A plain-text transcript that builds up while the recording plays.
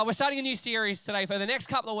We're starting a new series today for the next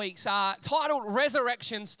couple of weeks titled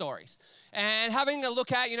Resurrection Stories. And having a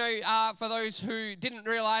look at, for those who didn't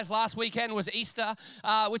realize, last weekend was Easter,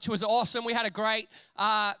 which was awesome. We had a great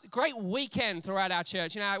weekend throughout our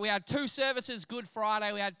church. We had 2 services Good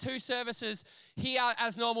Friday. We had 2 services here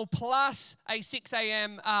as normal, plus a 6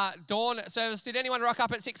 a.m. dawn service. Did anyone rock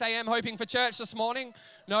up at 6 a.m. hoping for church this morning?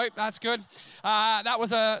 No, that's good. That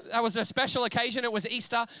was a special occasion. It was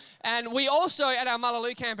Easter. And we also, at our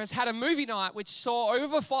Mullaloo campus, had a movie night, which saw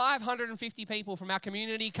over 550 people from our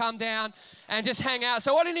community come down and just hang out.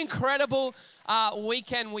 So what an incredible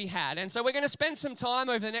weekend we had. And so we're going to spend some time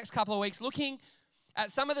over the next couple of weeks looking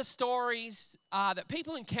at some of the stories that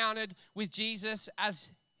people encountered with Jesus as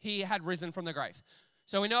he had risen from the grave.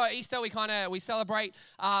 So we know at Easter we celebrate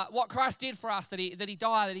what Christ did for us, that he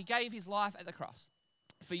died, that he gave his life at the cross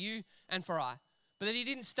for you and for I. But that he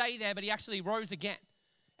didn't stay there, but he actually rose again.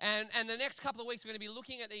 And the next couple of weeks, we're going to be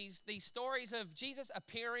looking at these stories of Jesus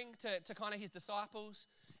appearing to kind of his disciples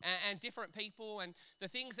and different people, and the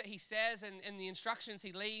things that he says and the instructions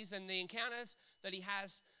he leaves and the encounters that he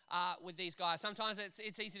has with these guys. Sometimes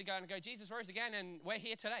it's easy to go, Jesus rose again and we're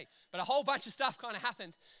here today. But a whole bunch of stuff kind of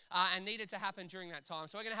happened and needed to happen during that time.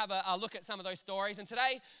 So we're going to have a look at some of those stories. And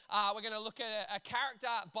today we're going to look at a character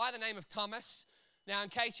by the name of Thomas. Now, in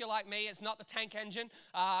case you're like me, it's not the tank engine.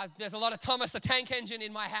 There's a lot of Thomas the Tank Engine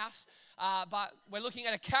in my house. But we're looking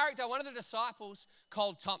at a character, one of the disciples,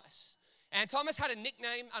 called Thomas. And Thomas had a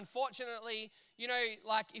nickname. Unfortunately,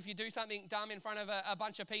 like if you do something dumb in front of a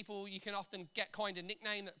bunch of people, you can often get coined a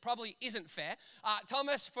nickname that probably isn't fair.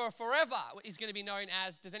 Thomas for forever is going to be known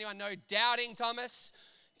as, does anyone know Doubting Thomas?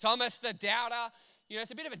 Thomas the Doubter. It's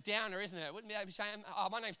a bit of a downer, isn't it? Wouldn't be able to say,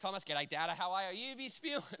 my name's Thomas, g'day Doubter, how are you? You be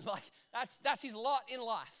spewing. Like, that's his lot in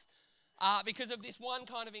life. Because of this one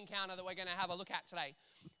kind of encounter that we're going to have a look at today.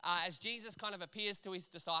 As Jesus kind of appears to his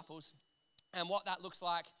disciples and what that looks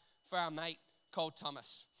like for our mate called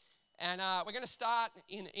Thomas. And we're going to start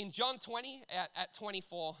in John 20 at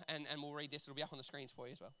 24, and we'll read this. It'll be up on the screens for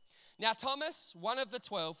you as well. Now Thomas, one of the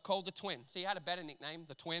 12, called the Twin. So he had a better nickname,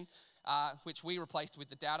 the Twin, which we replaced with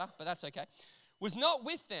the Doubter, but that's okay. Was not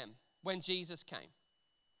with them when Jesus came.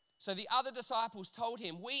 So the other disciples told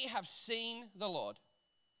him, "We have seen the Lord."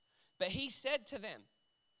 But he said to them,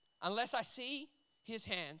 "Unless I see his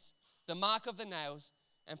hands, the mark of the nails,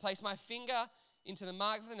 and place my finger into the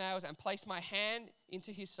mark of the nails, and place my hand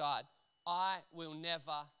into his side, I will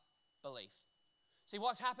never believe." See,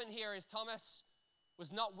 what's happened here is Thomas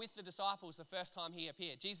was not with the disciples the first time he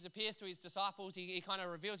appeared. Jesus appears to his disciples. He kind of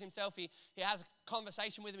reveals himself. He has a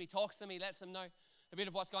conversation with them. He talks to them. He lets them know a bit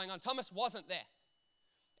of what's going on. Thomas wasn't there.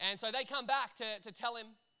 And so they come back to tell him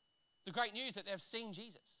the great news that they've seen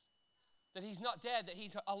Jesus, that he's not dead, that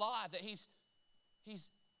he's alive, that he's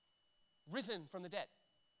risen from the dead.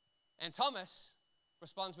 And Thomas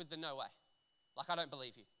responds with the no way. Like, I don't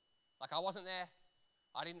believe you. Like, I wasn't there.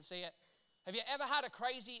 I didn't see it. Have you ever had a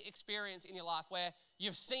crazy experience in your life where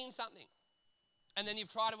you've seen something and then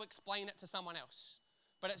you've tried to explain it to someone else,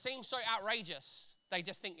 but it seems so outrageous, they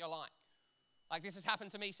just think you're lying? Like, this has happened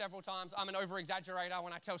to me several times. I'm an over-exaggerator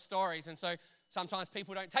when I tell stories, and so sometimes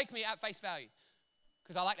people don't take me at face value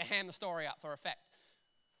because I like to ham the story up for effect.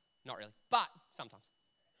 Not really, but sometimes.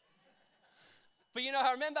 But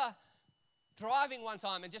I remember driving one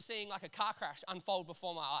time and just seeing like a car crash unfold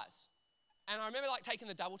before my eyes. And I remember like taking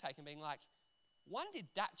the double take and being like, one, did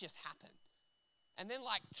that just happen? And then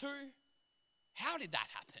like, two, how did that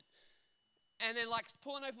happen? And then like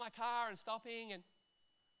pulling over my car and stopping, and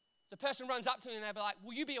the person runs up to me and they'll be like,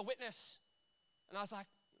 "Will you be a witness?" And I was like,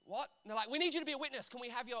 "What?" And they're like, "We need you to be a witness. Can we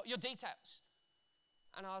have your details?"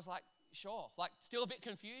 And I was like, "Sure." Like still a bit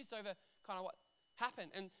confused over kind of what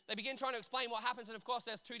happened. And they begin trying to explain what happens. And of course,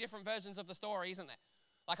 there's 2 different versions of the story, isn't there?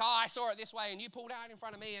 Like, I saw it this way and you pulled out in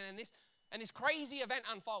front of me, and this crazy event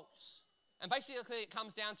unfolds. And basically it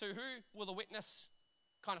comes down to who will the witness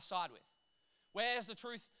kind of side with? Where's the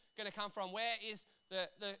truth going to come from? Where is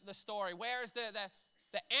the story? Where is the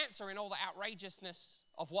answer in all the outrageousness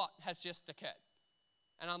of what has just occurred?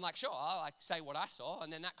 And I'm like, sure, I'll like say what I saw.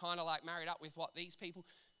 And then that kind of like married up with what these people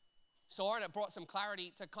saw, and it brought some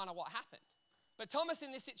clarity to kind of what happened. But Thomas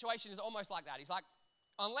in this situation is almost like that. He's like,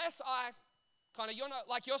 unless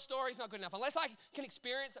your story's not good enough, unless I can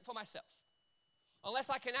experience it for myself, unless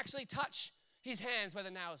I can actually touch his hands where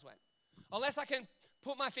the nails went, unless I can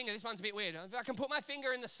put my finger, this one's a bit weird, if I can put my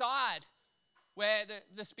finger in the side where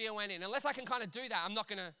the spear went in, unless I can kind of do that, I'm not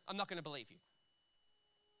gonna believe you.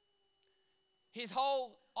 His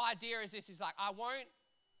whole idea is this, he's like, I won't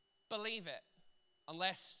believe it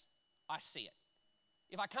unless I see it.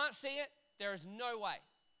 If I can't see it, there is no way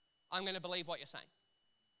I'm going to believe what you're saying.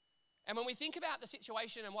 And when we think about the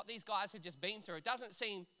situation and what these guys had just been through, it doesn't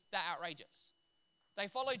seem that outrageous. They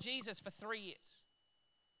followed Jesus for 3 years.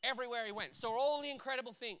 Everywhere he went, saw all the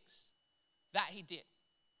incredible things that he did.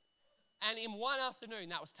 And in one afternoon,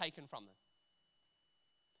 that was taken from them.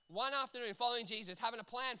 One afternoon, following Jesus, having a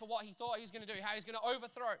plan for what he thought he was going to do, how he was going to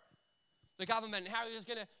overthrow the government, how he was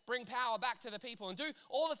going to bring power back to the people and do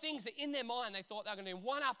all the things that in their mind they thought they were going to do. In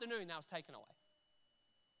one afternoon, that was taken away.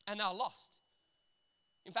 And they were lost.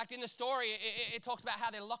 In fact, in the story, it talks about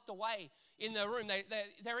how they're locked away in the room.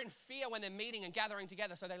 They're in fear when they're meeting and gathering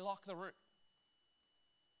together, so they lock the room.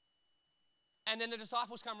 And then the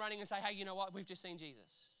disciples come running and say, hey, you know what? We've just seen Jesus.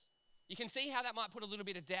 You can see how that might put a little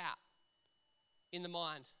bit of doubt in the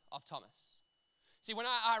mind of Thomas. See, when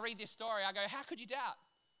I read this story, I go, how could you doubt?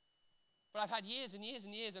 But I've had years and years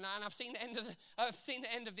and years, and I've seen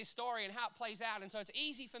the end of this story and how it plays out. And so it's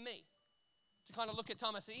easy for me to kind of look at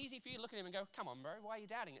Thomas. It's easy for you to look at him and go, come on, bro, why are you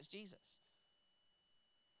doubting? It's Jesus.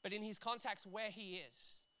 But in his context where he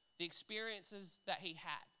is, the experiences that he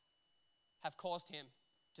had have caused him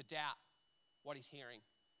to doubt what he's hearing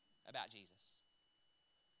about Jesus.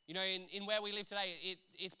 You know, in where we live today,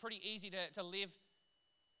 it's pretty easy to live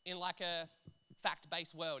in like a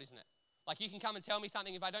fact-based world, isn't it? Like you can come and tell me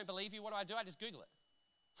something. If I don't believe you, what do? I just Google it.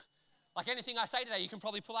 Like anything I say today, you can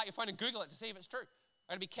probably pull out your phone and Google it to see if it's true.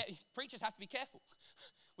 Preachers have to be careful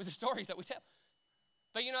with the stories that we tell.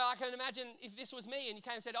 But you know, I can imagine if this was me and you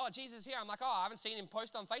came and said, oh, Jesus is here. I'm like, oh, I haven't seen him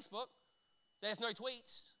post on Facebook. There's no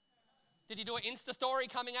tweets. Did he do an Insta story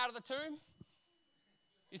coming out of the tomb?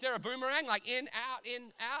 Is there a boomerang, like in,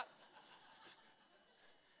 out?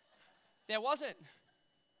 There wasn't.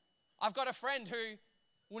 I've got a friend who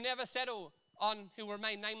will never settle on, who will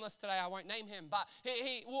remain nameless today. I won't name him, but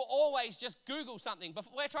he will always just Google something. But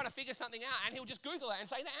we're trying to figure something out, and he'll just Google it and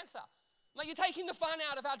say the answer. I'm like, you're taking the fun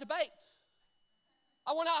out of our debate.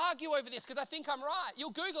 I want to argue over this because I think I'm right.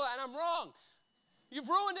 You'll Google it and I'm wrong. You've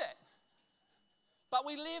ruined it. But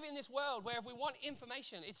we live in this world where if we want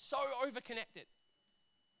information, it's so overconnected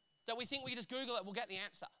that we think we just Google it, we'll get the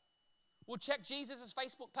answer. We'll check Jesus'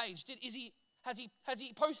 Facebook page. Has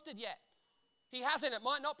he posted yet? He hasn't. It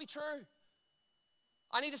might not be true.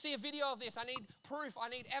 I need to see a video of this. I need proof. I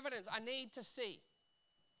need evidence. I need to see.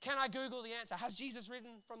 Can I Google the answer? Has Jesus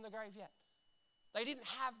risen from the grave yet? They didn't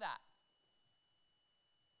have that.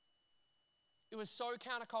 It was so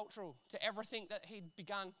countercultural to everything that he'd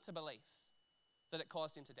begun to believe that it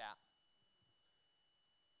caused him to doubt.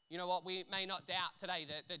 You know what? We may not doubt today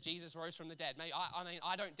that Jesus rose from the dead.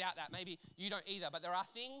 I don't doubt that. Maybe you don't either. But there are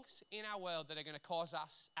things in our world that are going to cause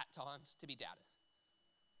us at times to be doubters.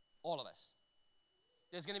 All of us.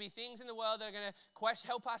 There's going to be things in the world that are going to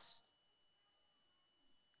help us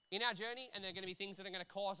in our journey, and there are going to be things that are going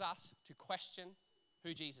to cause us to question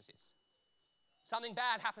who Jesus is. Something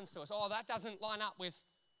bad happens to us. Oh, that doesn't line up with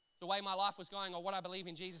the way my life was going or what I believe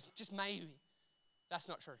in Jesus. Just maybe. That's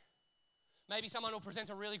not true. Maybe someone will present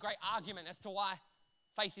a really great argument as to why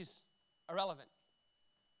faith is irrelevant.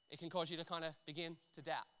 It can cause you to kind of begin to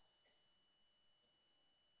doubt.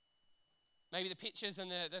 Maybe the pictures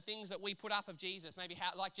and the things that we put up of Jesus, maybe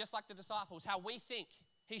how, just like the disciples, how we think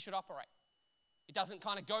he should operate. It doesn't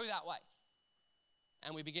kind of go that way.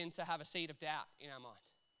 And we begin to have a seed of doubt in our mind.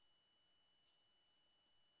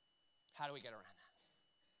 How do we get around that?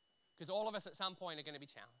 Because all of us at some point are going to be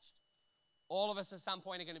challenged. All of us at some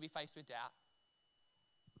point are going to be faced with doubt.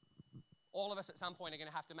 All of us at some point are going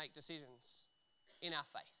to have to make decisions in our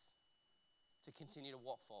faith to continue to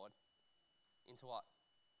walk forward into what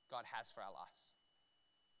God has for our lives.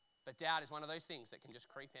 But doubt is one of those things that can just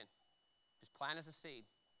creep in. Just plant as a seed,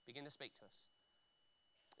 begin to speak to us.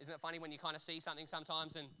 Isn't it funny when you kind of see something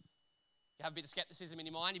sometimes and you have a bit of skepticism in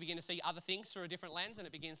your mind, you begin to see other things through a different lens and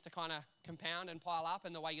it begins to kind of compound and pile up,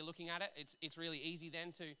 and the way you're looking at it, it's really easy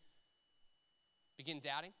then to begin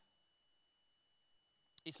doubting.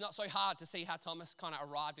 It's not so hard to see how Thomas kind of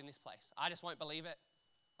arrived in this place. I just won't believe it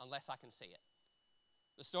unless I can see it.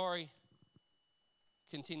 The story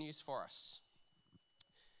continues for us.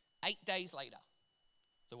 8 days later,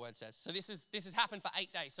 the word says. So this has happened for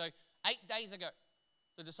 8 days. So 8 days ago,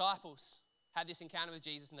 the disciples had this encounter with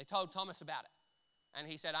Jesus and they told Thomas about it. And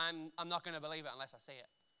he said, I'm not going to believe it unless I see it.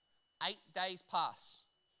 8 days pass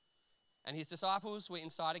and his disciples were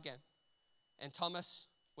inside again and Thomas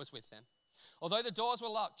was with them. Although the doors were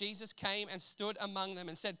locked, Jesus came and stood among them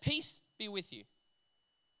and said, "Peace be with you."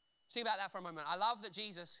 Think about that for a moment. I love that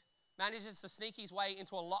Jesus manages to sneak his way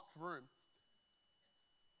into a locked room.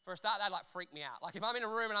 For a start, that'd freak me out. If I'm in a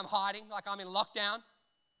room and I'm hiding, I'm in lockdown,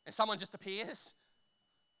 and someone just appears,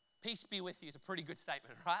 peace be with you is a pretty good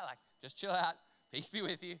statement, right? Just chill out, peace be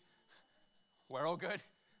with you. We're all good.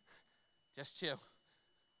 Just chill.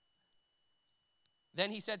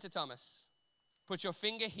 Then he said to Thomas, put your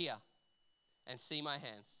finger here and see my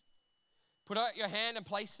hands. Put out your hand and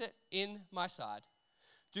place it in my side.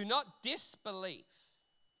 Do not disbelieve,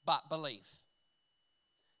 but believe.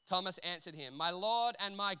 Thomas answered him, my Lord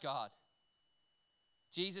and my God.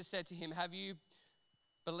 Jesus said to him, have you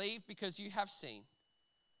believed because you have seen?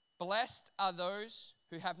 Blessed are those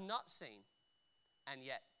who have not seen and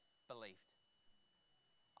yet believed.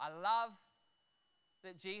 I love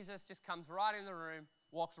that Jesus just comes right in the room,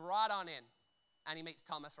 walks right on in, and he meets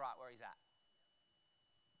Thomas right where he's at.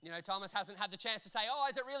 You know, Thomas hasn't had the chance to say, oh,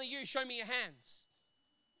 is it really you? Show me your hands.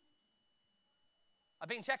 I've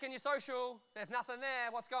been checking your social. There's nothing there.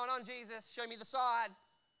 What's going on, Jesus? Show me the side.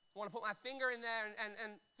 I want to put my finger in there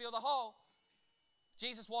and feel the hole.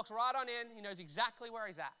 Jesus walks right on in. He knows exactly where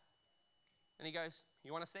he's at. And he goes,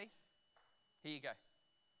 you want to see? Here you go.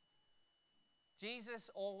 Jesus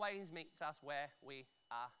always meets us where we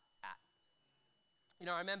are at. You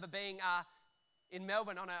know, I remember being in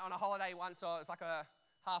Melbourne on a holiday once, so it was like a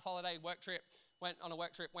half holiday work trip. Went on a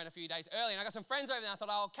work trip, went a few days early, and I got some friends over there. I thought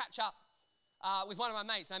I'll catch up with one of my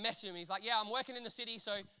mates. And I messaged him. He's like, yeah, I'm working in the city,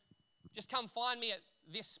 so just come find me at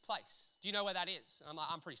this place. Do you know where that is? And I'm like,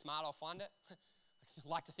 I'm pretty smart. I'll find it. I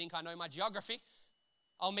like to think I know my geography.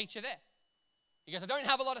 I'll meet you there. He goes, I don't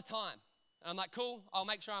have a lot of time. And I'm like, cool. I'll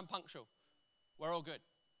make sure I'm punctual. We're all good.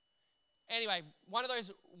 Anyway, one of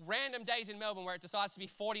those random days in Melbourne where it decides to be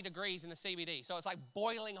 40 degrees in the CBD. So it's like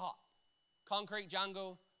boiling hot. Concrete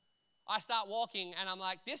jungle. I start walking and I'm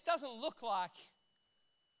like, this doesn't look like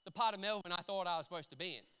the part of Melbourne I thought I was supposed to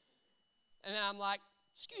be in. And then I'm like,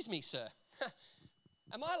 excuse me, sir.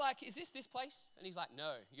 Am I like, is this place? And he's like,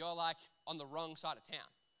 no, you're like on the wrong side of town.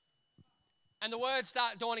 And the words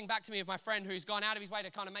start dawning back to me of my friend who's gone out of his way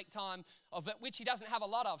to kind of make time, of it, which he doesn't have a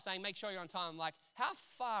lot of, saying, make sure you're on time. I'm like, how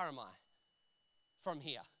far am I from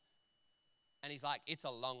here? And he's like, it's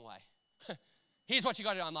a long way. Here's what you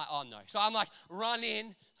got to do. I'm like, oh no. So I'm like, run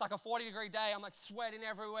in. It's like a 40-degree day. I'm like sweating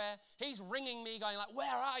everywhere. He's ringing me going like,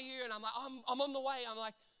 where are you? And I'm like, I'm on the way. I'm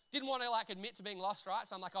like, didn't want to like admit to being lost, right?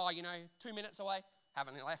 So I'm like, 2 minutes away.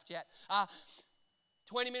 Haven't left yet.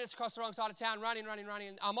 20 minutes across the wrong side of town, running.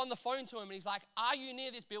 I'm on the phone to him and he's like, are you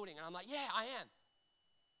near this building? And I'm like, yeah, I am.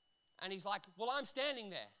 And he's like, well, I'm standing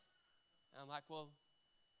there. And I'm like, well,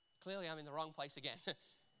 clearly I'm in the wrong place again. And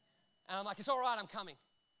I'm like, it's all right, I'm coming.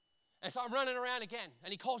 And so I'm running around again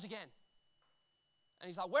and he calls again. And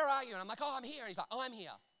he's like, where are you? And I'm like, oh, I'm here. And he's like, oh, I'm here.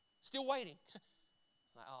 Still waiting.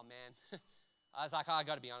 I'm like, oh, man. I was like, I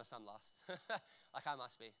got to be honest, I'm lost. Like I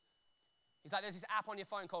must be. He's like, there's this app on your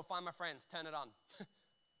phone called Find My Friends. Turn it on.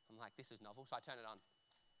 I'm like, this is novel. So I turn it on.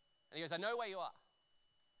 And he goes, I know where you are.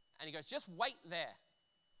 And he goes, just wait there.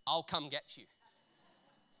 I'll come get you.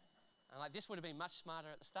 I'm like, this would have been much smarter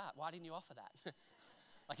at the start. Why didn't you offer that?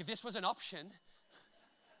 Like if this was an option,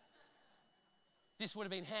 this would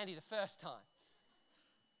have been handy the first time.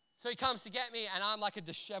 So he comes to get me and I'm like a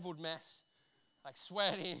disheveled mess, like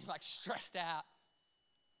sweating, like stressed out.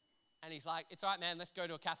 And he's like, it's all right, man, let's go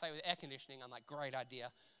to a cafe with air conditioning. I'm like, great idea.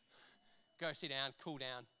 Go sit down, cool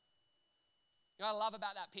down. You know what I love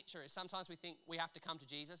about that picture is sometimes we think we have to come to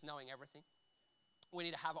Jesus knowing everything. We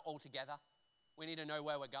need to have it all together. We need to know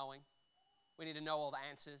where we're going. We need to know all the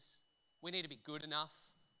answers. We need to be good enough.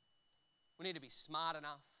 We need to be smart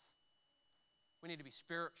enough. We need to be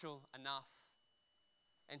spiritual enough.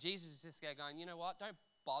 And Jesus is just going, you know what? Don't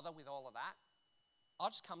bother with all of that. I'll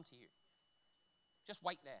just come to you. Just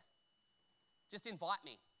wait there. Just invite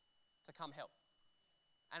me to come help.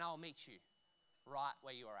 And I'll meet you right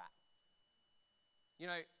where you are at. You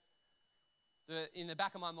know, in the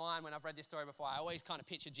back of my mind when I've read this story before, I always kind of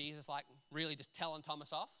picture Jesus like really just telling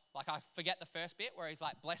Thomas off. Like I forget the first bit where he's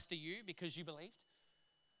like, blessed are you because you believed.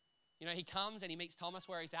 You know, he comes and he meets Thomas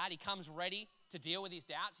where he's at. He comes ready to deal with his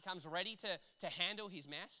doubts. He comes ready to handle his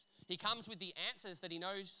mess. He comes with the answers that he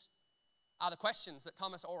knows are the questions that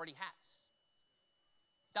Thomas already has.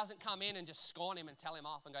 Doesn't come in and just scorn him and tell him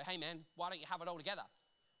off and go, hey man, why don't you have it all together?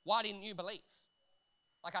 Why didn't you believe?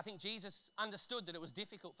 Like I think Jesus understood that it was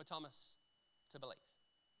difficult for Thomas to believe.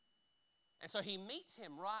 And so he meets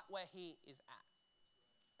him right where he is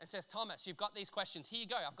at and says, Thomas, you've got these questions. Here you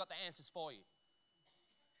go. I've got the answers for you.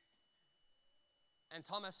 And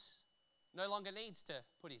Thomas no longer needs to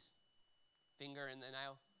put his finger in the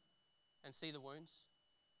nail and see the wounds.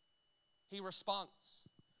 He responds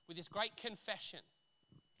with this great confession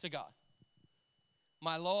to God.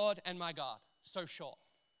 My Lord and my God. So short.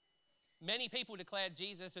 Many people declared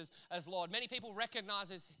Jesus as Lord. Many people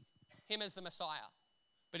recognize him as the Messiah.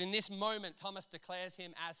 But in this moment, Thomas declares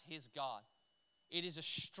him as his God. It is a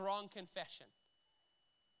strong confession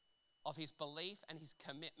of his belief and his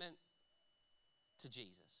commitment to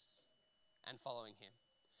Jesus and following him.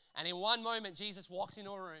 And in one moment, Jesus walks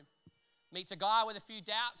into a room, meets a guy with a few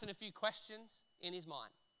doubts and a few questions in his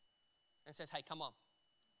mind, and says, hey, come on.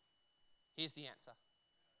 Here's the answer.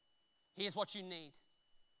 Here's what you need.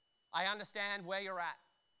 I understand where you're at,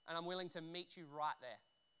 and I'm willing to meet you right there.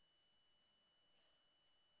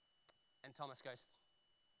 And Thomas goes,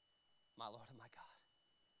 my Lord and my God,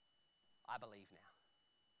 I believe now.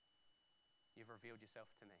 You've revealed yourself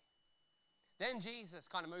to me. Then Jesus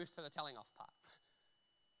kind of moves to the telling off part,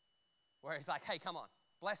 where he's like, hey, come on.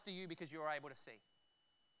 Blessed are you because you are able to see.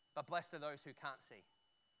 But blessed are those who can't see,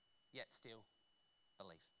 yet still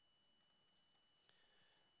believe.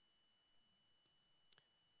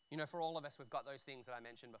 You know, for all of us, we've got those things that I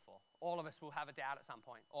mentioned before. All of us will have a doubt at some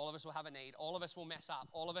point. All of us will have a need. All of us will mess up.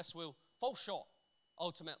 All of us will fall short,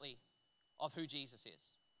 ultimately, of who Jesus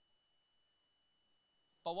is.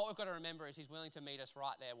 But what we've got to remember is he's willing to meet us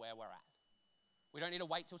right there where we're at. We don't need to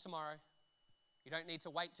wait till tomorrow. You don't need to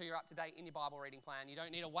wait till you're up to date in your Bible reading plan. You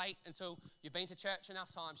don't need to wait until you've been to church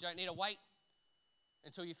enough times. You don't need to wait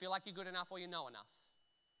until you feel like you're good enough or you know enough.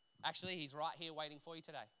 Actually, he's right here waiting for you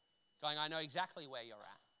today, going, I know exactly where you're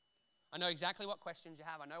at. I know exactly what questions you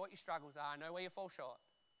have. I know what your struggles are. I know where you fall short.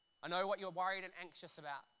 I know what you're worried and anxious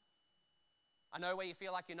about. I know where you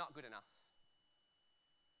feel like you're not good enough.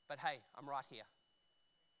 But hey, I'm right here,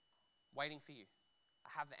 waiting for you. I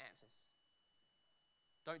have the answers.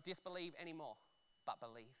 Don't disbelieve anymore, but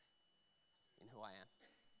believe in who I am.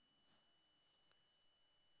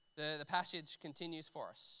 The passage continues for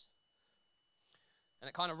us. And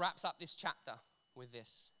it kind of wraps up this chapter with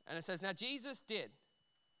this. And it says, now Jesus did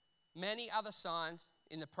many other signs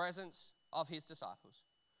in the presence of his disciples,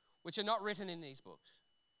 which are not written in these books.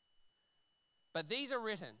 But these are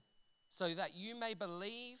written so that you may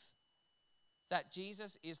believe that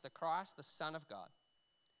Jesus is the Christ, the Son of God,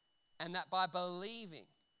 and that by believing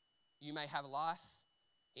you may have life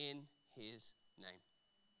in his name.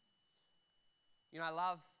 You know, I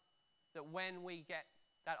love that when we get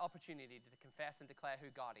that opportunity to confess and declare who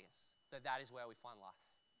God is, that is where we find life.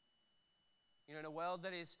 You know, in a world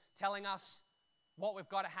that is telling us what we've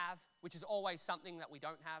got to have, which is always something that we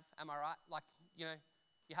don't have, am I right? Like, you know,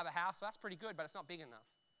 you have a house, so that's pretty good, but it's not big enough.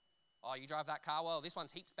 Oh, you drive that car, well, this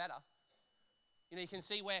one's heaps better. You know, you can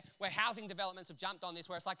see where housing developments have jumped on this,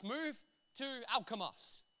 where it's like, move to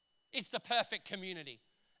Alkimos. It's the perfect community.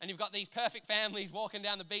 And you've got these perfect families walking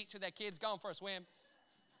down the beach with their kids going for a swim.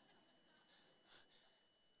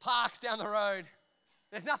 Parks down the road.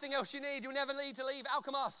 There's nothing else you need. You'll never need to leave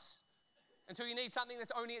Alkimos until you need something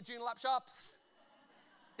that's only at Joondalup shops.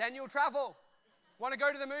 Then you'll travel. Want to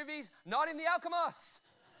go to the movies? Not in the Alkimos.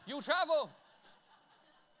 You'll travel.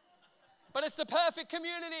 But it's the perfect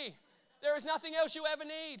community. There is nothing else you ever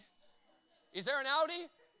need. Is there an Audi?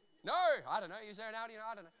 No. I don't know. Is there an Audi? No,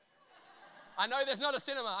 I don't know. I know there's not a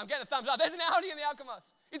cinema. I'm getting a thumbs up. There's an Audi in the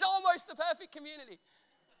Alkimos. It's almost the perfect community.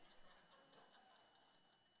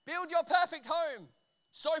 Build your perfect home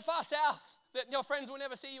so far south that your friends will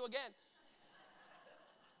never see you again.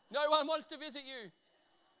 No one wants to visit you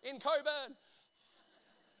in Coburn.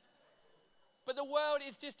 But the world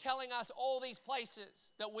is just telling us all these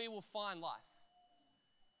places that we will find life.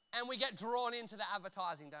 And we get drawn into the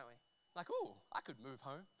advertising, don't we? Like, ooh, I could move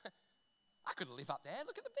home. I could live up there.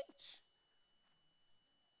 Look at the beach.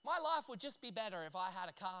 My life would just be better if I had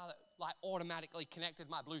a car that like automatically connected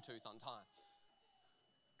my Bluetooth on time.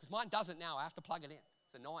 Because mine doesn't now. I have to plug it in.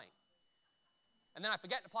 It's annoying. And then I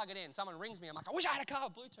forget to plug it in. Someone rings me. I'm like, I wish I had a car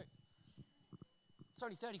with Bluetooth. It's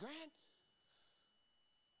only 30 grand.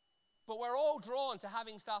 But we're all drawn to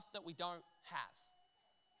having stuff that we don't have.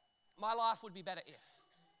 My life would be better if.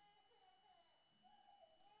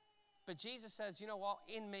 But Jesus says, you know what?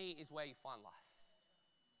 In me is where you find life.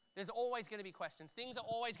 There's always going to be questions. Things are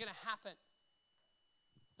always going to happen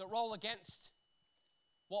that roll against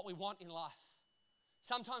what we want in life.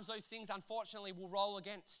 Sometimes those things, unfortunately, will roll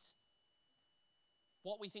against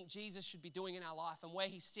what we think Jesus should be doing in our life and where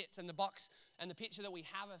he sits and the box and the picture that we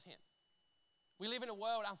have of him. We live in a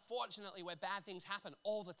world, unfortunately, where bad things happen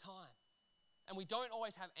all the time. And we don't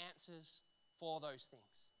always have answers for those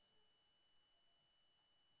things.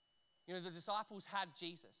 You know, the disciples had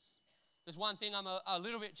Jesus. There's one thing I'm a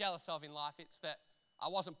little bit jealous of in life. It's that I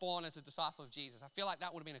wasn't born as a disciple of Jesus. I feel like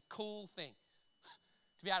that would have been a cool thing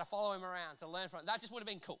to be able to follow him around, to learn from him. That just would have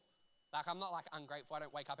been cool. Like, I'm not like ungrateful. I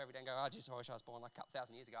don't wake up every day and go, oh, Jesus, I wish I was born like a couple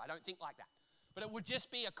thousand years ago. I don't think like that. But it would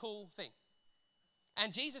just be a cool thing.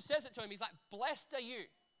 And Jesus says it to him. He's like, blessed are you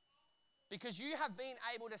because you have been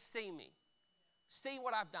able to see me, see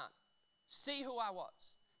what I've done, see who I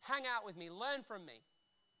was, hang out with me, learn from me.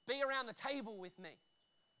 Be around the table with me.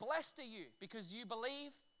 Blessed are you because you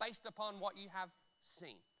believe based upon what you have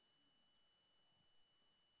seen.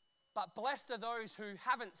 But blessed are those who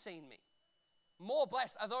haven't seen me. More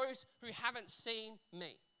blessed are those who haven't seen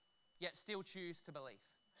me, yet still choose to believe.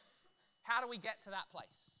 How do we get to that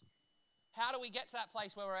place? How do we get to that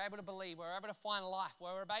place where we're able to believe, where we're able to find life,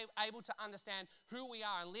 where we're able to understand who we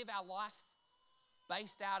are and live our life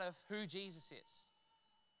based out of who Jesus is?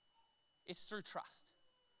 It's through trust.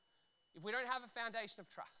 If we don't have a foundation of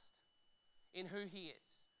trust in who he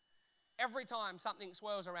is, every time something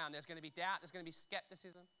swirls around, there's going to be doubt, there's going to be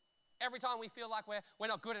skepticism. Every time we feel like we're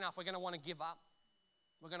not good enough, we're going to want to give up.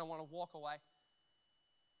 We're going to want to walk away.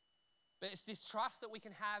 But it's this trust that we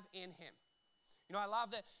can have in him. You know, I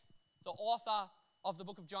love that the author of the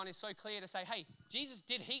book of John is so clear to say, hey, Jesus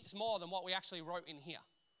did heaps more than what we actually wrote in here.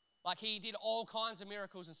 Like he did all kinds of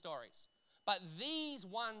miracles and stories. But these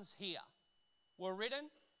ones here were written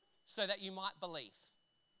so that you might believe.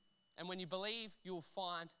 And when you believe, you will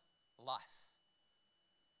find life.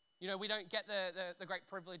 You know, we don't get the great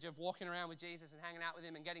privilege of walking around with Jesus and hanging out with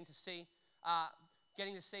him and getting to see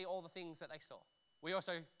all the things that they saw. We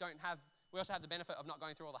also have the benefit of not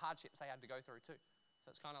going through all the hardships they had to go through too. So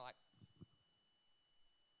it's kind of like,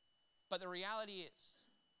 but the reality is,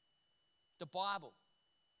 the Bible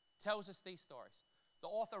tells us these stories. The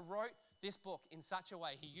author wrote this book in such a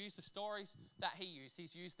way. He used the stories that he used.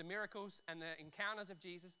 He's used the miracles and the encounters of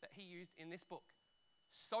Jesus that he used in this book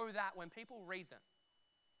so that when people read them,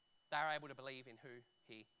 they're able to believe in who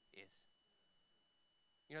he is.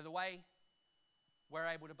 You know, the way we're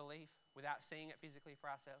able to believe without seeing it physically for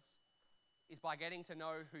ourselves is by getting to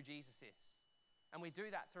know who Jesus is. And we do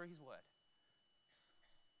that through his word.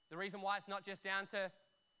 The reason why it's not just down to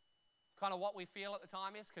kind of what we feel at the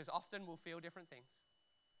time is because often we'll feel different things.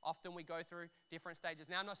 Often we go through different stages.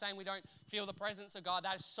 Now, I'm not saying we don't feel the presence of God.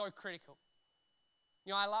 That is so critical.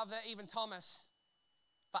 You know, I love that even Thomas,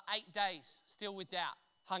 for 8 days, still with doubt,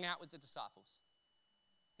 hung out with the disciples.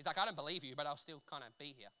 He's like, I don't believe you, but I'll still kind of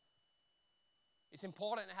be here. It's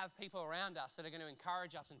important to have people around us that are going to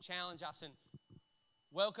encourage us and challenge us and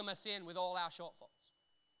welcome us in with all our shortfalls.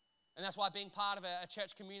 And that's why being part of a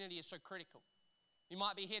church community is so critical. You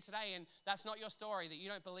might be here today and that's not your story, that you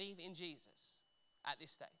don't believe in Jesus at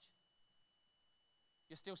this stage.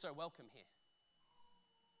 You're still so welcome here.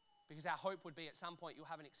 Because our hope would be at some point you'll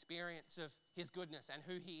have an experience of his goodness and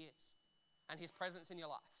who he is and his presence in your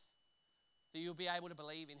life. That you'll be able to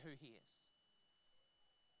believe in who he is.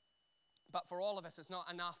 But for all of us, it's not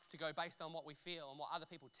enough to go based on what we feel and what other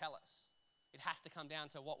people tell us. It has to come down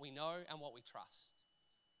to what we know and what we trust.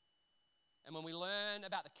 And when we learn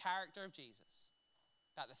about the character of Jesus,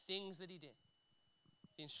 about the things that he did,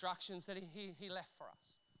 the instructions that he left for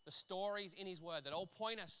us, the stories in his word that all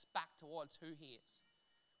point us back towards who he is,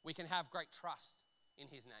 we can have great trust in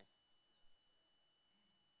his name.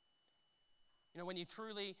 You know, when you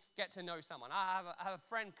truly get to know someone, I have a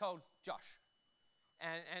friend called Josh,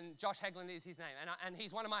 and Josh Hegland is his name, and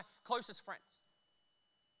he's one of my closest friends.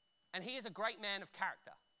 And he is a great man of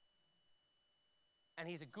character. And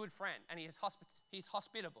he's a good friend, and he's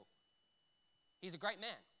hospitable. He's a great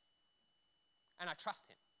man, and I trust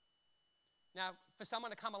him. Now, for someone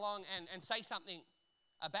to come along and say something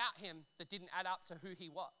about him that didn't add up to who he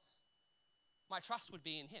was, my trust would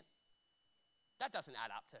be in him. That doesn't add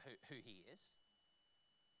up to who he is.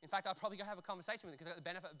 In fact, I'd probably go have a conversation with him because I got the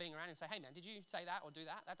benefit of being around him and say, hey man, did you say that or do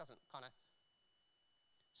that? That doesn't kind of...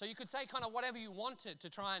 So you could say kind of whatever you wanted to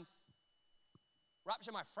try and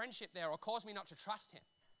rupture my friendship there or cause me not to trust him.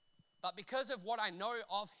 But because of what I know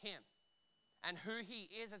of him and who he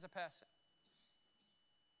is as a person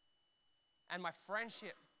and my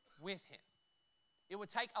friendship with him, it would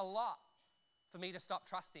take a lot for me to stop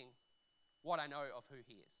trusting what I know of who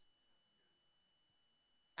he is.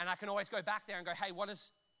 And I can always go back there and go, hey, what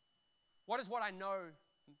does what I know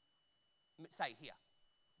say here?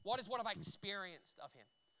 What have I experienced of him?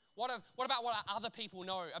 What about what other people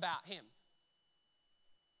know about him?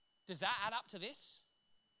 Does that add up to this?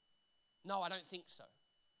 No, I don't think so.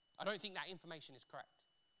 I don't think that information is correct.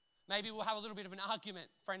 Maybe we'll have a little bit of an argument.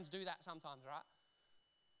 Friends do that sometimes, right?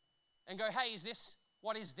 And go, hey,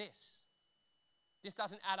 what is this? This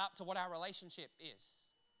doesn't add up to what our relationship is.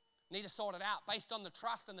 Need to sort it out based on the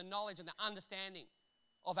trust and the knowledge and the understanding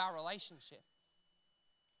of our relationship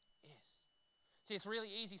is. See, it's really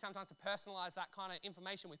easy sometimes to personalize that kind of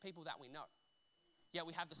information with people that we know. Yet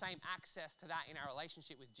we have the same access to that in our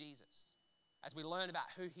relationship with Jesus as we learn about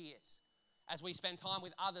who he is, as we spend time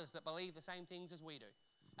with others that believe the same things as we do,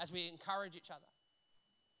 as we encourage each other,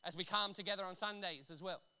 as we come together on Sundays as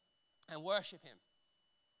well and worship him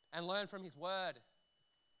and learn from his word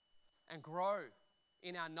and grow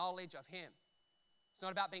in our knowledge of him. It's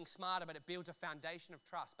not about being smarter, but it builds a foundation of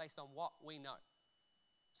trust based on what we know.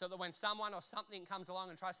 So that when someone or something comes along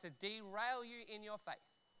and tries to derail you in your faith,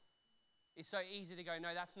 it's so easy to go, no,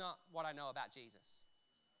 that's not what I know about Jesus.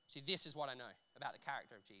 See, this is what I know about the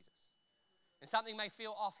character of Jesus. And something may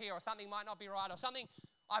feel off here, or something might not be right, or something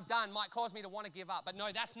I've done might cause me to want to give up. But no,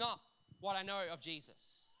 that's not what I know of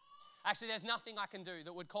Jesus. Actually, there's nothing I can do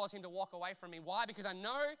that would cause him to walk away from me. Why? Because I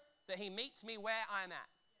know that he meets me where I'm at.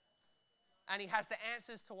 And he has the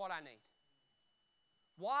answers to what I need.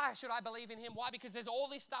 Why should I believe in him? Why? Because there's all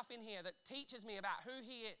this stuff in here that teaches me about who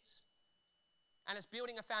he is. And it's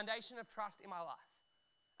building a foundation of trust in my life.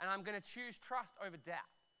 And I'm going to choose trust over doubt.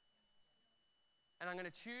 And I'm going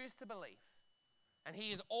to choose to believe. And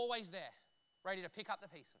he is always there, ready to pick up the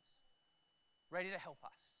pieces, ready to help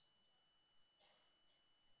us.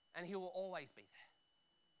 And he will always be there.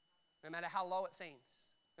 No matter how low it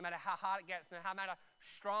seems, no matter how hard it gets, no matter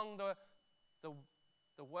strong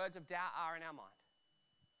the words of doubt are in our mind,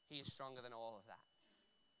 he is stronger than all of that.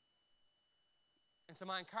 And so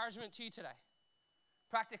my encouragement to you today,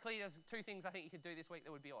 practically there's two things I think you could do this week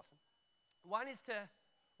that would be awesome. One is to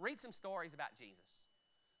read some stories about Jesus.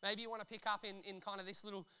 Maybe you want to pick up in kind of this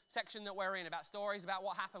little section that we're in about stories about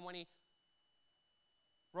what happened when he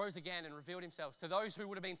rose again and revealed himself to those who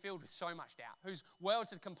would have been filled with so much doubt, whose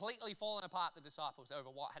worlds had completely fallen apart, the disciples, over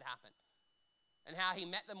what had happened, and how he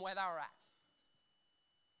met them where they were at,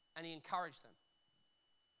 and he encouraged them,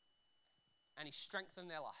 and he strengthened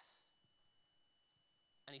their life,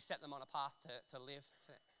 and he set them on a path to live.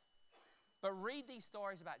 But read these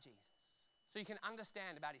stories about Jesus so you can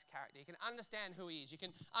understand about his character. You can understand who he is. You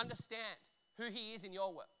can understand who he is in your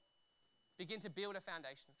world. Begin to build a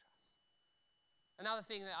foundation of trust. Another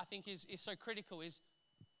thing that I think is so critical is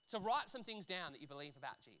to write some things down that you believe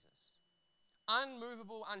about Jesus.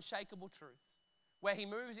 Unmovable, unshakable truth. Where he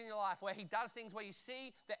moves in your life, where he does things, where you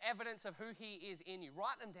see the evidence of who he is in you.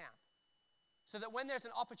 Write them down. So that when there's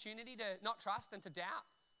an opportunity to not trust and to doubt,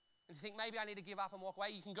 and to think maybe I need to give up and walk away,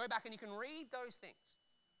 you can go back and you can read those things.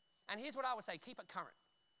 And here's what I would say, keep it current.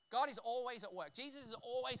 God is always at work. Jesus is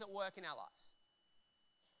always at work in our lives.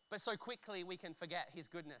 But so quickly we can forget his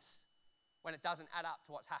goodness when it doesn't add up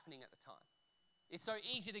to what's happening at the time. It's so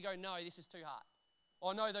easy to go, no, this is too hard.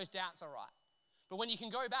 Or no, those doubts are right. But when you can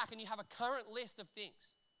go back and you have a current list of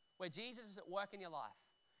things where Jesus is at work in your life,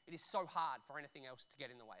 it is so hard for anything else to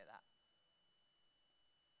get in the way of that.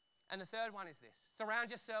 And the third one is this: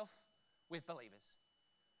 surround yourself with believers.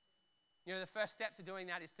 You know, the first step to doing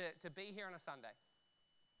that is to be here on a Sunday.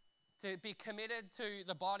 To be committed to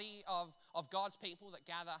the body of God's people that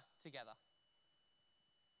gather together.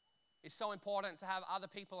 It's so important to have other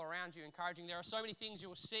people around you encouraging. There are so many things you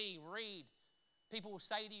will see, read. People will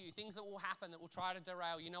say to you, things that will happen that will try to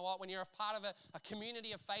derail. You know what? When you're a part of a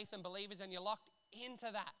community of faith and believers and you're locked into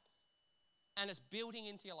that and it's building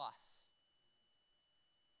into your life,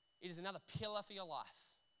 it is another pillar for your life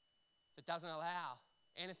that doesn't allow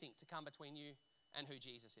anything to come between you and who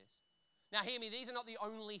Jesus is. Now hear me, these are not the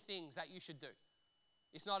only things that you should do.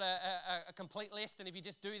 It's not a complete list, and if you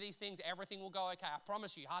just do these things, everything will go okay. I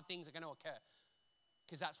promise you, hard things are going to occur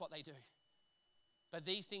because that's what they do. But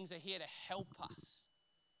these things are here to help us.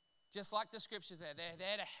 Just like the scriptures there, they're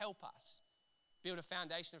there to help us build a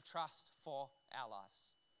foundation of trust for our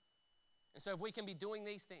lives. And so if we can be doing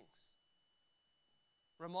these things,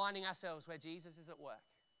 reminding ourselves where Jesus is at work,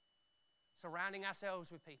 surrounding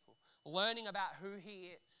ourselves with people, learning about who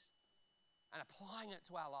he is, and applying it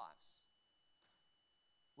to our lives,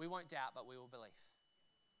 we won't doubt, but we will believe.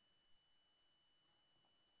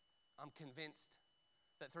 I'm convinced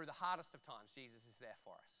that through the hardest of times, Jesus is there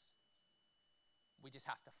for us. We just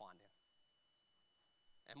have to find him.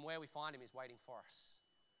 And where we find him is waiting for us.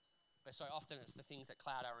 But so often it's the things that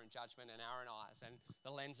cloud our own judgment and our own eyes and the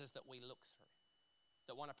lenses that we look through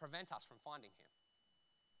that want to prevent us from finding him.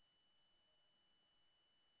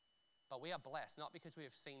 But we are blessed, not because we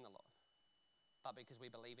have seen the Lord, but because we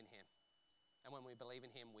believe in him. And when we believe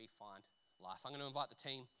in him, we find life. I'm going to invite the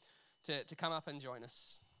team to come up and join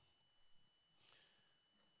us.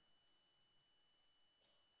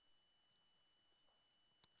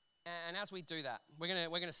 And as we do that, we're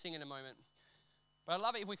going to sing in a moment. But I'd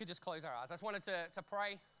love it if we could just close our eyes. I just wanted to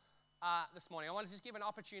pray this morning. I wanted to just give an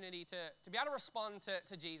opportunity to be able to respond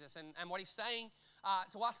to Jesus and what he's saying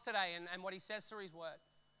to us today and what he says through his word.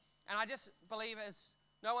 And I just believe as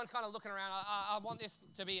no one's kind of looking around, I want this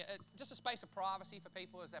to be just a space of privacy for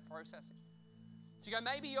people as they're processing. So you go,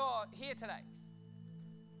 maybe you're here today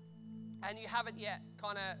and you haven't yet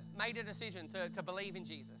kind of made a decision to believe in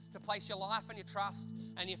Jesus, to place your life and your trust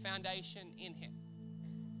and your foundation in him.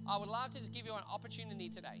 I would love to just give you an opportunity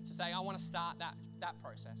today to say, I want to start that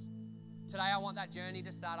process. Today, I want that journey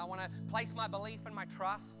to start. I want to place my belief and my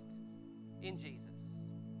trust in Jesus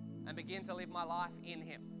and begin to live my life in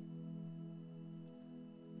him.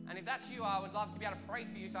 And if that's you, I would love to be able to pray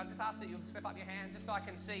for you. So I just ask that you slip up your hand just so I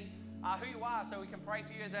can see who you are, so we can pray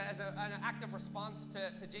for you as an active response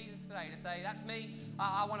to Jesus today, to say, that's me.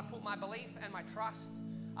 I want to put my belief and my trust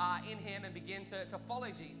in him and begin to follow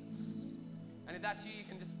Jesus. And if that's you, you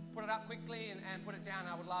can just put it up quickly and put it down.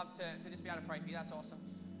 I would love to just be able to pray for you. That's awesome.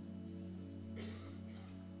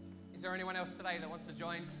 Is there anyone else today that wants to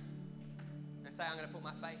join and say, I'm going to put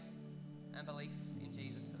my faith and belief in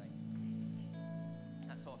Jesus today?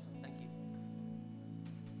 That's awesome. Thank you.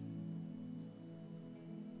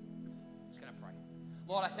 I'm just going to pray.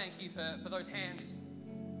 Lord, I thank you for those hands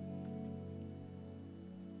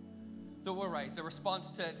that were raised, the response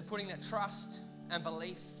to putting that trust and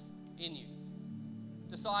belief in you,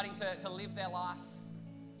 deciding to live their life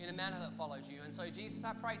in a manner that follows you. And so, Jesus,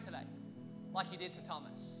 I pray today, like you did to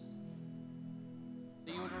Thomas,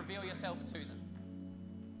 that you would reveal yourself to them,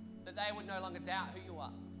 that they would no longer doubt who you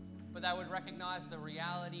are, but they would recognize the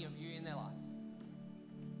reality of you in their life.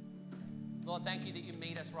 Lord, thank you that you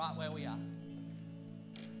meet us right where we are,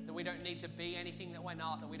 that we don't need to be anything that we're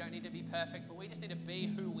not, that we don't need to be perfect, but we just need to be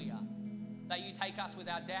who we are, that you take us with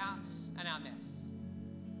our doubts and our mess,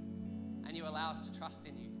 and you allow us to trust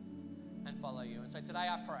in you and follow you. And so today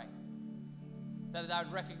I pray that they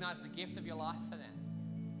would recognize the gift of your life for them.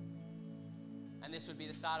 And this would be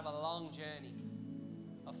the start of a long journey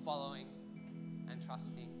of following and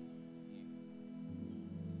trusting you.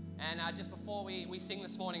 And just before we sing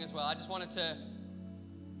this morning as well, I just wanted to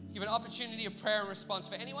give an opportunity of prayer and response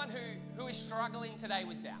for anyone who is struggling today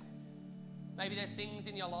with doubt. Maybe there's things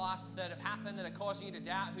in your life that have happened that are causing you to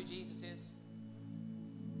doubt who Jesus is.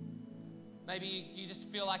 Maybe you just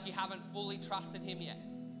feel like you haven't fully trusted him yet.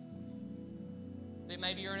 That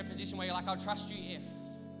maybe you're in a position where you're like, I'll trust you if,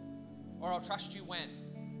 or I'll trust you when.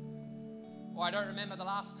 Or I don't remember the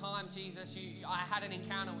last time, Jesus, I had an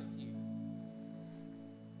encounter with you.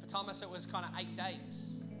 For Thomas, it was kind of 8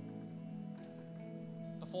 days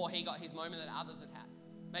before he got his moment that others had had.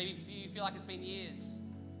 Maybe for you, feel like it's been years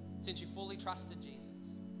since you fully trusted Jesus.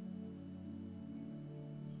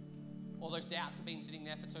 All those doubts have been sitting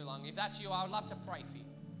there for too long. If that's you, I would love to pray for you.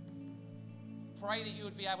 Pray that you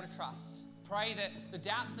would be able to trust. Pray that the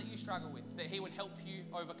doubts that you struggle with, that he would help you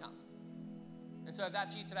overcome. And so if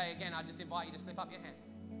that's you today, again, I just invite you to slip up your hand,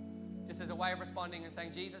 just as a way of responding and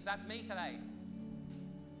saying, Jesus, that's me today.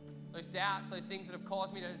 Those doubts, those things that have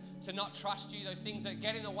caused me to not trust you, those things that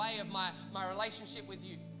get in the way of my relationship with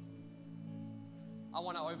you, I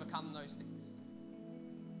want to overcome those things.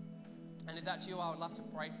 And if that's you, I would love to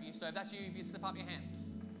pray for you. So if that's you, if you slip up your hand,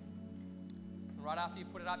 and right after you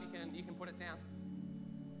put it up, you can put it down.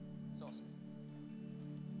 It's awesome.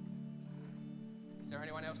 Is there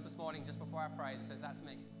anyone else this morning, just before I pray, that says, that's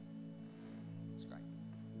me? It's great.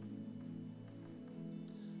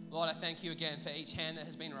 Lord, I thank you again for each hand that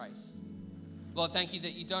has been raised. Lord, thank you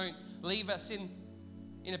that you don't leave us in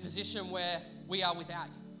a position where we are without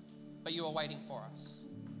you, but you are waiting for us.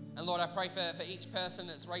 And Lord, I pray for each person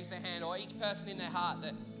that's raised their hand, or each person in their heart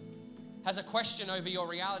that has a question over your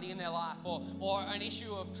reality in their life, or an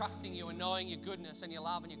issue of trusting you and knowing your goodness and your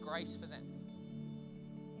love and your grace for them,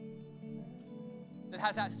 that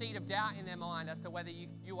has that seed of doubt in their mind as to whether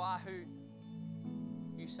you are who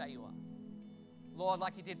you say you are. Lord,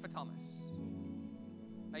 like you did for Thomas,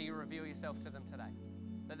 may you reveal yourself to them today,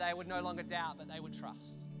 that they would no longer doubt, but they would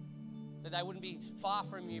trust, that they wouldn't be far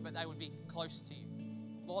from you, but they would be close to you.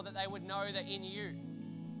 Lord, that they would know that in you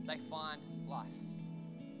they find life,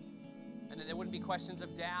 and that there wouldn't be questions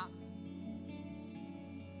of doubt,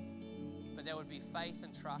 but there would be faith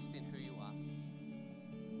and trust in who you are.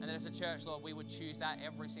 And that as a church, Lord, we would choose that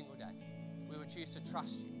every single day. We would choose to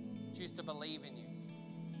trust you, choose to believe in you,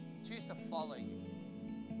 choose to follow you,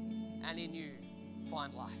 and in you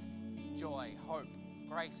find life, joy, hope,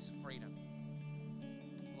 grace, freedom.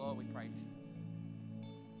 Lord, we praise you.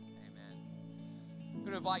 Amen. I'm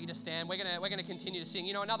going to invite you to stand. We're going to continue to sing.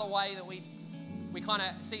 You know, another way that we kind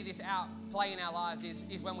of see this out play in our lives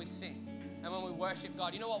is when we sing and when we worship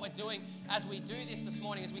God. You know what we're doing as we do this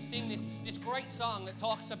morning, as we sing this great song that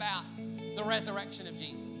talks about the resurrection of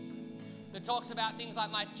Jesus, that talks about things like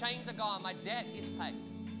my chains are gone, my debt is paid,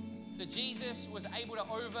 that Jesus was able to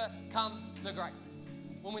overcome the grave.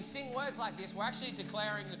 When we sing words like this, we're actually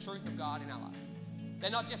declaring the truth of God in our lives. They're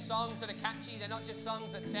not just songs that are catchy. They're not just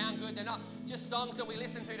songs that sound good. They're not just songs that we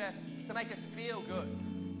listen to make us feel good.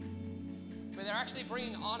 But they're actually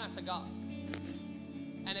bringing honor to God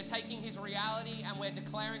and they're taking his reality and we're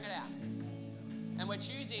declaring it out. And we're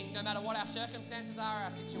choosing, no matter what our circumstances are,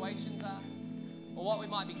 our situations are, or what we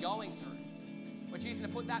might be going through, we're choosing to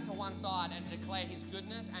put that to one side and declare his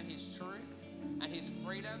goodness and his truth and his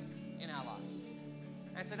freedom in our lives.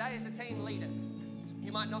 And so that is the team leaders.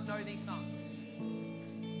 You might not know these songs.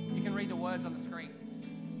 You can read the words on the screens.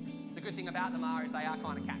 The good thing about them is they are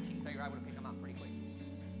kind of catchy, so you're able to pick them up pretty quick.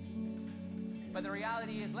 But the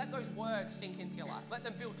reality is, let those words sink into your life. Let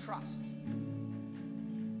them build trust.